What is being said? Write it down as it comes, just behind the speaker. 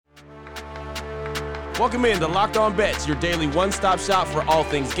Welcome in to Locked On Bets, your daily one-stop shop for all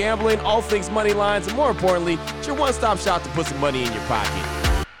things gambling, all things money lines, and more importantly, it's your one-stop shop to put some money in your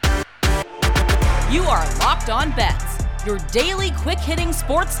pocket. You are Locked On Bets, your daily quick-hitting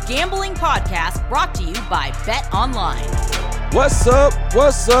sports gambling podcast brought to you by Bet Online. What's up?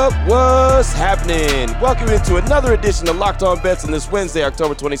 What's up? What's happening? Welcome into another edition of Locked On Bets on this Wednesday,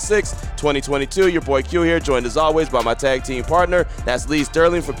 October 26, 2022. Your boy Q here, joined as always by my tag team partner. That's Lee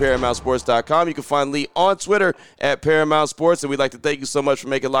Sterling from ParamountSports.com. You can find Lee on Twitter at Paramount Sports, and we'd like to thank you so much for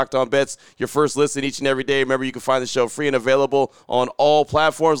making Locked On Bets your first listen each and every day. Remember, you can find the show free and available on all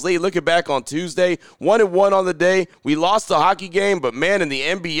platforms. Lee, looking back on Tuesday, 1-1 on the day. We lost the hockey game, but man, in the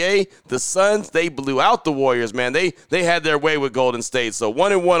NBA, the Suns, they blew out the Warriors, man. They had their way with Golden State. So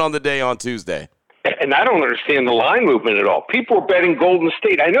 1-1 on the day on Tuesday. And I don't understand the line movement at all. People are betting Golden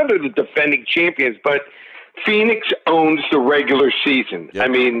State. I know they're the defending champions, but Phoenix owns the regular season. Yep. I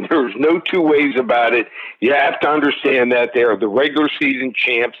mean, there's no two ways about it. You have to understand that they are the regular season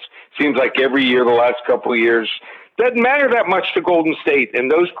champs. Seems like every year, the last couple of years. Doesn't matter that much to Golden State.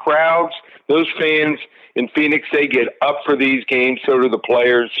 And those crowds, those fans in Phoenix, they get up for these games. So do the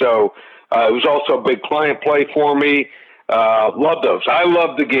players. So it was also a big client play for me. Love those. I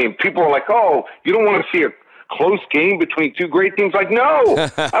love the game. People are like, oh, you don't want to see a close game between two great teams. Like, no,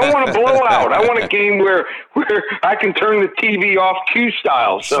 I want a blowout. I want a game where I can turn the TV off Q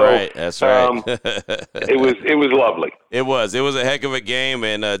style. So that's right. It was lovely. It was a heck of a game,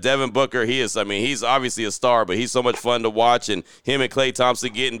 and Devin Booker, he's obviously a star, but he's so much fun to watch, and him and Klay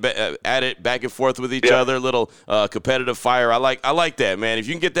Thompson getting at it back and forth with each other, little competitive fire. I like that, man. If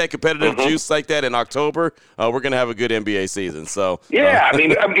you can get that competitive juice like that in October, we're gonna have a good NBA season. So I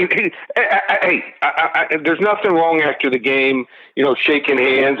mean, there's nothing wrong after the game, shaking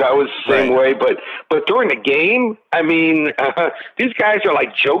hands. I was the same way, but during the game, I mean, these guys are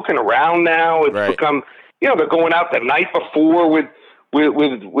like joking around now. It's become. They're going out the night before with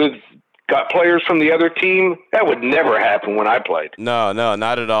players from the other team. That would never happen when I played. No,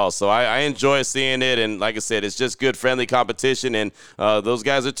 not at all. So I enjoy seeing it, and like I said, it's just good, friendly competition, and those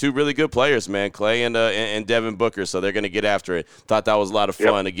guys are two really good players, man, Klay and Devin Booker, so they're going to get after it. Thought that was a lot of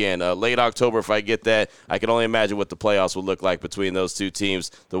fun. Yep. Again, late October, if I get that, I can only imagine what the playoffs will look like between those two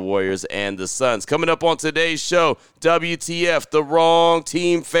teams, the Warriors and the Suns. Coming up on today's show, WTF, the wrong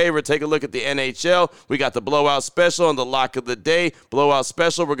team favorite. Take a look at the NHL. We got the blowout special and the lock of the day. Blowout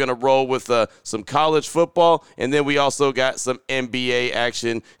special, we're going to roll with some college football, and then we also got some NBA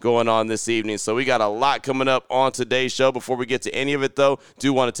action going on this evening. So we got a lot coming up on today's show. Before we get to any of it, though,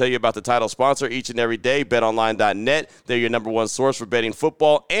 do want to tell you about the title sponsor each and every day, betonline.net. They're your number one source for betting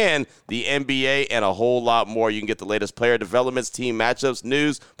football and the NBA and a whole lot more. You can get the latest player developments, team matchups,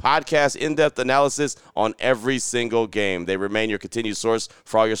 news, podcast, in-depth analysis on every single game. They remain your continued source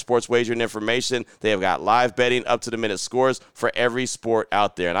for all your sports wagering information. They have got live betting, up-to-the-minute scores for every sport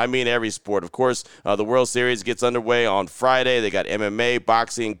out there, and I mean every sport. Of course, the World Series gets underway on Friday. They got MMA,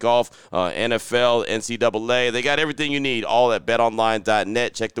 boxing, golf, NFL, NCAA. They got everything you need, all at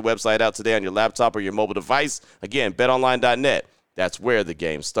betonline.net. Check the website out today on your laptop or your mobile device. Again, betonline.net. That's where the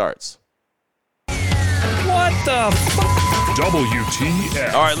game starts. What the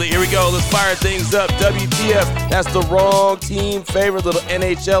WTF. All right, Lee, here we go. Let's fire things up. WTF. That's the wrong team favorite. Little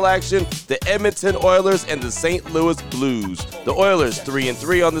NHL action. The Edmonton Oilers and the St. Louis Blues. The Oilers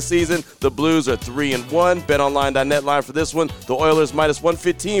 3-3 on the season. The Blues are 3-1. BetOnline.net line for this one. The Oilers minus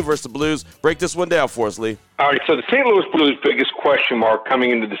 115 versus the Blues. Break this one down for us, Lee. All right, so the St. Louis Blues' biggest question mark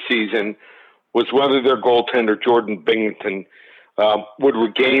coming into the season was whether their goaltender, Jordan Binnington, would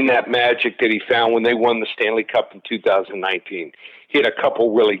regain that magic that he found when they won the Stanley Cup in 2019. He had a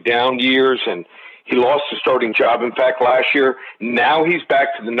couple really down years, and he lost the starting job, in fact, last year. Now he's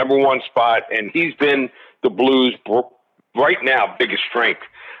back to the number one spot, and he's been the Blues' right now biggest strength.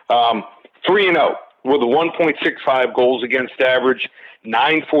 3-0 with a 1.65 goals against average,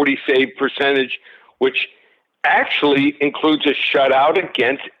 .940 save percentage, which actually includes a shutout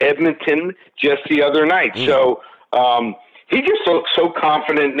against Edmonton just the other night. So he just looks so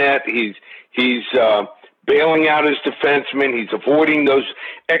confident in that. He's bailing out his defensemen. He's avoiding those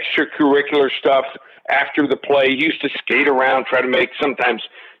extracurricular stuff after the play. He used to skate around, try to make sometimes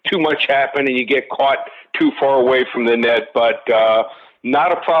too much happen, and you get caught too far away from the net. But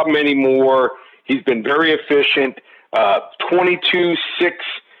not a problem anymore. He's been very efficient. 22-6-4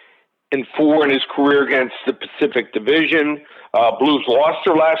 in his career against the Pacific Division. Blues lost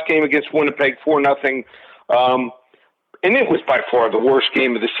their last game against Winnipeg 4-0. and it was by far the worst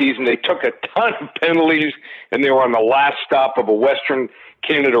game of the season. They took a ton of penalties, and they were on the last stop of a Western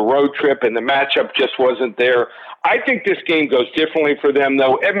Canada road trip, and the matchup just wasn't there. I think this game goes differently for them,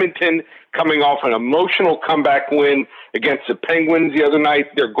 though. Edmonton coming off an emotional comeback win against the Penguins the other night.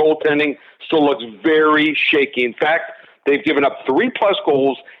 Their goaltending still looks very shaky. In fact, they've given up 3+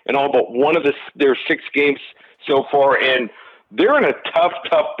 goals in all but one of their 6 games so far, and they're in a tough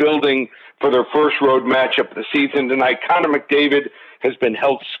building for their first road matchup of the season tonight. Connor McDavid has been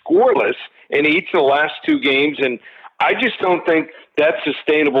held scoreless in each of the last 2 games, and I just don't think that's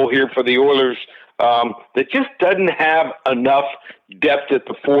sustainable here for the Oilers. That just doesn't have enough depth at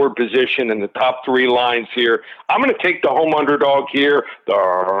the forward position in the top 3 lines here. I'm going to take the home underdog here. The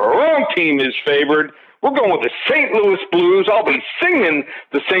wrong team is favored. We're going with the St. Louis Blues. I'll be singing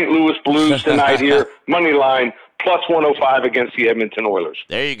the St. Louis Blues tonight here. Money line, +105 against the Edmonton Oilers.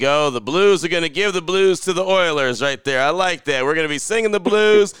 There you go. The Blues are going to give the Blues to the Oilers right there. I like that. We're going to be singing the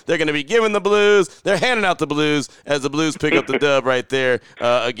Blues. They're going to be giving the Blues. They're handing out the Blues as the Blues pick up the dub right there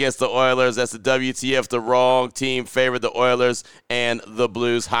against the Oilers. That's the WTF, the wrong team favored the Oilers and the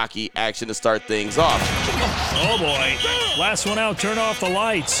Blues hockey action to start things off. Oh, boy. Last one out. Turn off the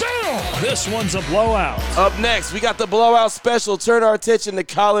lights. This one's a blowout. Up next, we got the blowout special. Turn our attention to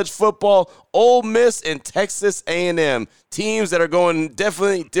college football. Ole Miss and Texas A&M, teams that are going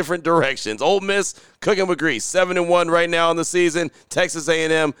definitely different directions. Ole Miss cooking with grease, 7-1 right now in the season. Texas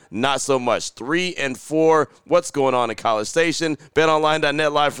A&M, not so much, 3-4. What's going on in College Station?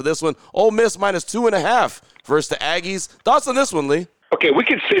 BetOnline.net live for this one. Ole Miss -2.5 versus the Aggies. Thoughts on this one, Lee? Okay, we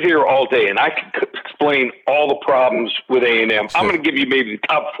could sit here all day, and I could explain all the problems with A&M. I'm going to give you maybe the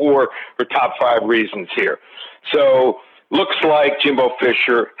top 4 or top 5 reasons here. So, looks like Jimbo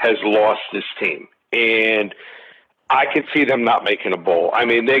Fisher has lost this team, and I can see them not making a bowl. I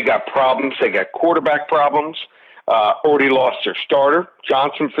mean, they got problems. They got quarterback problems. Already lost their starter,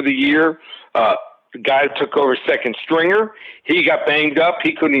 Johnson, for the year. The guy that took over second stringer, he got banged up.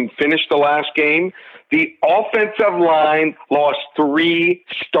 He couldn't even finish the last game. The offensive line lost 3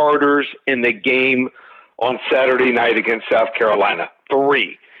 starters in the game on Saturday night against South Carolina.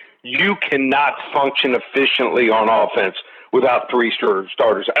 3. You cannot function efficiently on offense without 3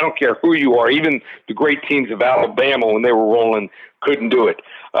 starters. I don't care who you are. Even the great teams of Alabama, when they were rolling, couldn't do it.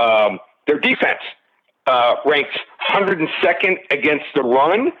 Their defense ranks 102nd against the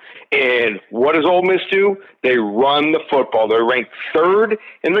run. And what does Ole Miss do? They run the football. They're ranked 3rd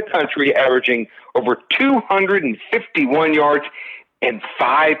in the country, averaging over 251 yards and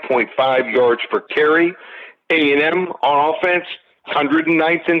 5.5 yards per carry. A&M on offense,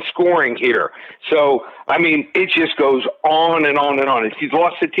 109th in scoring here. So, I mean, it just goes on and on and on. He's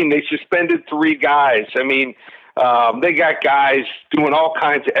lost the team. They suspended 3 guys. I mean, they got guys doing all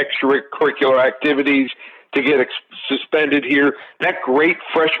kinds of extracurricular activities to get suspended here. That great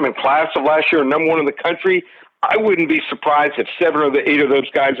freshman class of last year, number 1 in the country, I wouldn't be surprised if 7 of the 8 of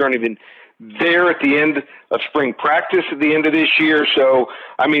those guys aren't even there at the end of spring practice at the end of this year. So,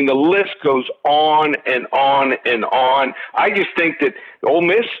 I mean, the list goes on and on and on. I just think that Ole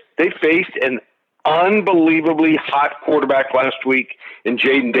Miss, they faced an unbelievably hot quarterback last week in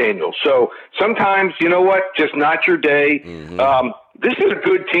Jaden Daniels. So sometimes, you know what, just not your day. This is a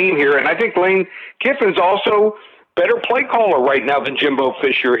good team here, and I think Lane Kiffin's also better play caller right now than Jimbo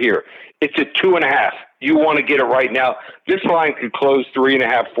Fisher here. It's at 2.5. You want to get it right now. This line could close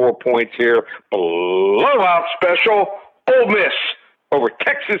 3.5, 4 points here. Blowout special. Ole Miss over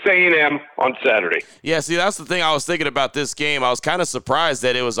Texas A&M on Saturday. Yeah, see, that's the thing I was thinking about this game. I was kind of surprised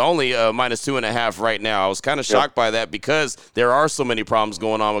that it was only -2.5 right now. I was kind of shocked by that because there are so many problems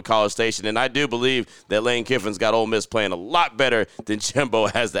going on with College Station, and I do believe that Lane Kiffin's got Ole Miss playing a lot better than Jimbo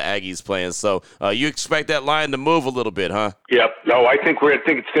has the Aggies playing. So you expect that line to move a little bit, huh? Yep. No, I think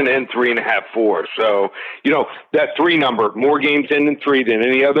it's going to end 3.5, 4. So, you know, that 3 number, more games ending 3 than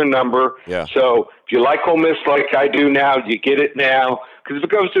any other number. Yeah. So if you like Ole Miss like I do now, you get it now. Because if it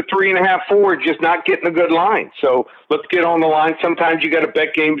goes to 3.5, 4, just not getting a good line. So let's get on the line. Sometimes you got to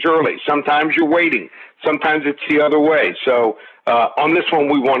bet games early. Sometimes you're waiting. Sometimes it's the other way. So on this one,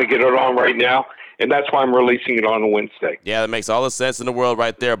 we want to get it on right now. And that's why I'm releasing it on a Wednesday. Yeah, that makes all the sense in the world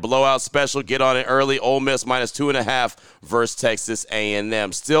right there. Blowout special, get on it early. Ole Miss -2.5 versus Texas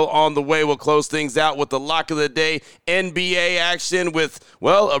A&M. Still on the way. We'll close things out with the lock of the day. NBA action with,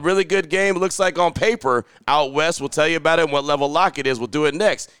 well, a really good game. Looks like on paper out west. We'll tell you about it and what level lock it is. We'll do it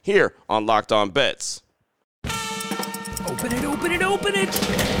next here on Locked On Bets. Open it, open it, open it.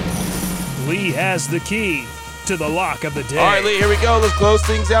 Lee has the key. to the lock of the day. All right, Lee, here we go. Let's close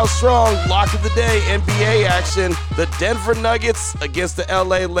things out strong. Lock of the day, NBA action. The Denver Nuggets against the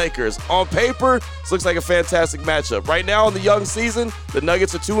LA Lakers. On paper, this looks like a fantastic matchup. Right now in the young season, the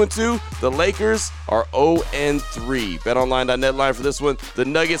Nuggets are 2-2. The Lakers are 0-3. BetOnline.net line for this one. The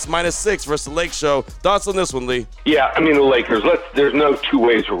Nuggets -6 versus the Lake Show. Thoughts on this one, Lee? Yeah, I mean, the Lakers, there's no two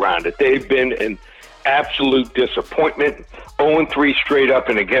ways around it. They've been an absolute disappointment. 0-3 straight up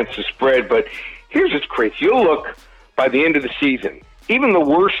and against the spread. But here's what's crazy. You'll look by the end of the season, even the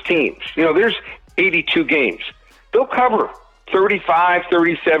worst teams, there's 82 games. They'll cover 35,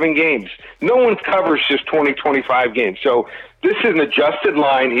 37 games. No one covers just 20, 25 games. So this is an adjusted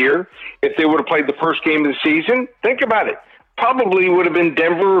line here. If they would have played the first game of the season, think about it. Probably would have been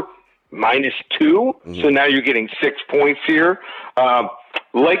Denver -2. So now you're getting 6 points here.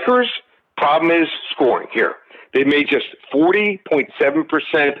 Lakers, problem is scoring here. They made just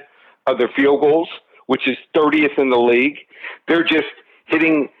 40.7% of their field goals, which is 30th in the league. They're just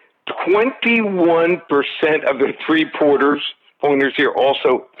hitting 21% of their three-pointers here,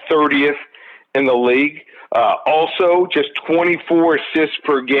 also 30th in the league. Also, just 24 assists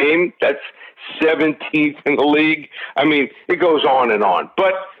per game. That's 17th in the league. I mean, it goes on and on.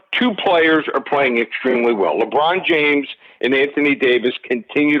 But two players are playing extremely well. LeBron James and Anthony Davis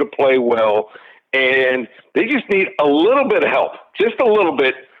continue to play well, and they just need a little bit of help, just a little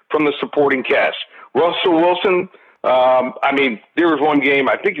bit, from the supporting cast. Russell Wilson, there was one game,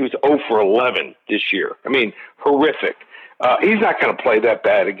 I think he was 0 for 11 this year. I mean, horrific. He's not going to play that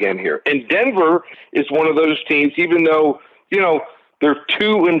bad again here. And Denver is one of those teams, even though, they're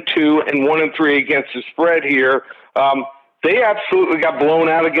 2-2 and 1-3 against the spread here, they absolutely got blown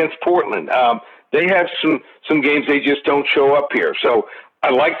out against Portland. They have some games they just don't show up here. So I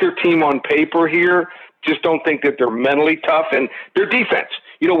like their team on paper here. Just don't think that they're mentally tough. And their defense.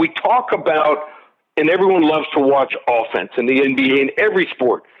 We talk about, and everyone loves to watch offense in the NBA in every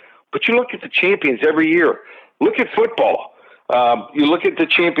sport. But you look at the champions every year. Look at football. You look at the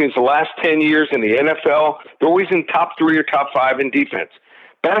champions the last 10 years in the NFL, they're always in top 3 or top 5 in defense.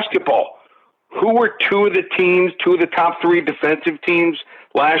 Basketball, who were two of the top 3 defensive teams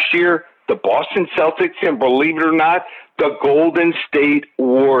last year? The Boston Celtics, and believe it or not, the Golden State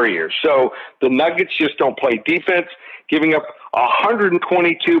Warriors. So the Nuggets just don't play defense, giving up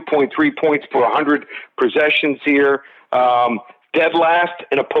 122.3 points per 100 possessions here. Dead last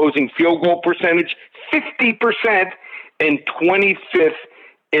in opposing field goal percentage, 50%, and 25th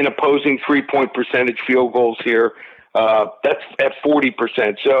in opposing three-point percentage field goals here. That's at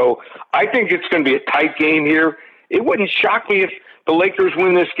 40%. So I think it's going to be a tight game here. It wouldn't shock me if the Lakers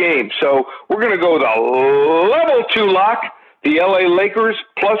win this game. So we're going to go with a level 2 lock, the LA Lakers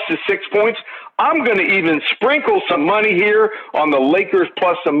plus the 6 points. I'm going to even sprinkle some money here on the Lakers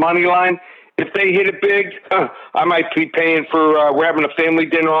plus the money line. If they hit it big, I might be paying for we're having a family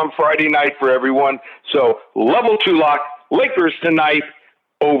dinner on Friday night for everyone. So level 2 lock, Lakers tonight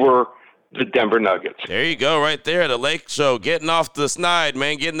over the Denver Nuggets. There you go, right there. The Lake Show getting off the snide,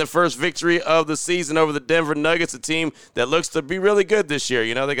 man, getting the first victory of the season over the Denver Nuggets, a team that looks to be really good this year.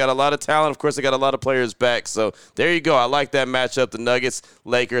 They got a lot of talent. Of course, they got a lot of players back. So there you go. I like that matchup. The Nuggets,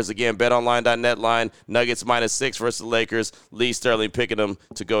 Lakers. Again, BetOnline.net line. Nuggets -6 versus the Lakers. Lee Sterling picking them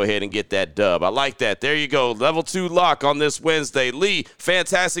to go ahead and get that dub. I like that. There you go. Level 2 lock on this Wednesday. Lee,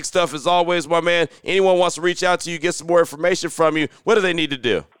 fantastic stuff as always, my man. Anyone wants to reach out to you, get some more information from you, what do they need to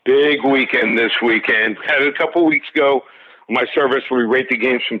do? Big weekend this weekend. Had it a couple weeks ago on my service where we rate the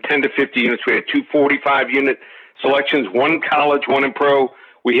games from 10 to 50 units. We had 2 45-unit selections, one college, one in pro.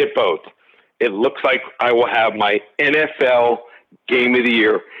 We hit both. It looks like I will have my NFL game of the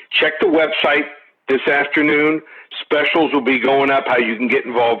year. Check the website this afternoon. Specials will be going up, how you can get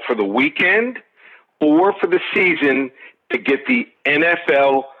involved for the weekend or for the season to get the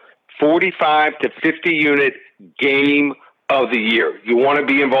NFL 45 to 50-unit game of the year. You want to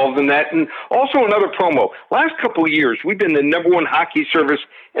be involved in that. And also another promo. Last couple of years, we've been the #1 hockey service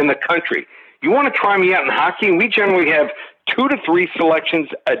in the country. You want to try me out in hockey? And we generally have 2 to 3 selections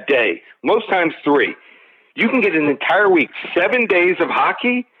a day, most times 3. You can get an entire week, 7 days of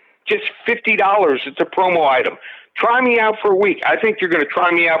hockey, just $50. It's a promo item. Try me out for a week. I think you're going to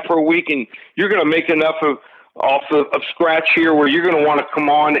try me out for a week, and you're going to make enough of scratch here where you're going to want to come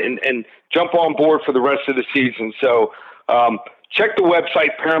on and jump on board for the rest of the season. So check the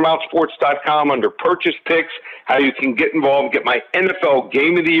website, ParamountSports.com, under Purchase Picks, how you can get involved, get my NFL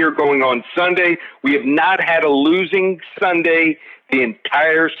Game of the Year going on Sunday. We have not had a losing Sunday the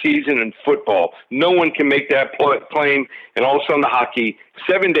entire season in football. No one can make that claim. And also in the hockey,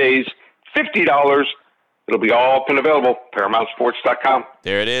 7 days, $50. It'll be all up and available, ParamountSports.com.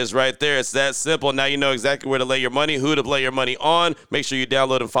 There it is right there. It's that simple. Now you know exactly where to lay your money, who to lay your money on. Make sure you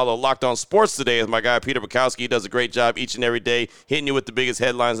download and follow Locked On Sports today as my guy Peter Bukowski. He does a great job each and every day, hitting you with the biggest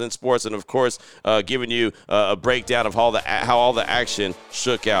headlines in sports and, of course, giving you a breakdown of how all the action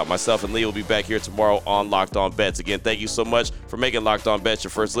shook out. Myself and Lee will be back here tomorrow on Locked On Bets. Again, thank you so much for making Locked On Bets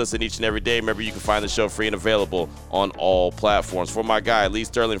your first listen each and every day. Remember, you can find the show free and available on all platforms. For my guy, Lee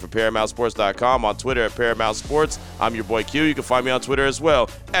Sterling from ParamountSports.com, on Twitter at Paramount Sports. I'm your boy Q. You can find me on Twitter as well,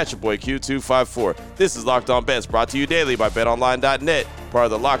 at your boy Q254. This is Locked On Bets, brought to you daily by BetOnline.net, part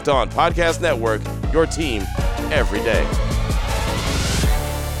of the Locked On Podcast Network, your team every day.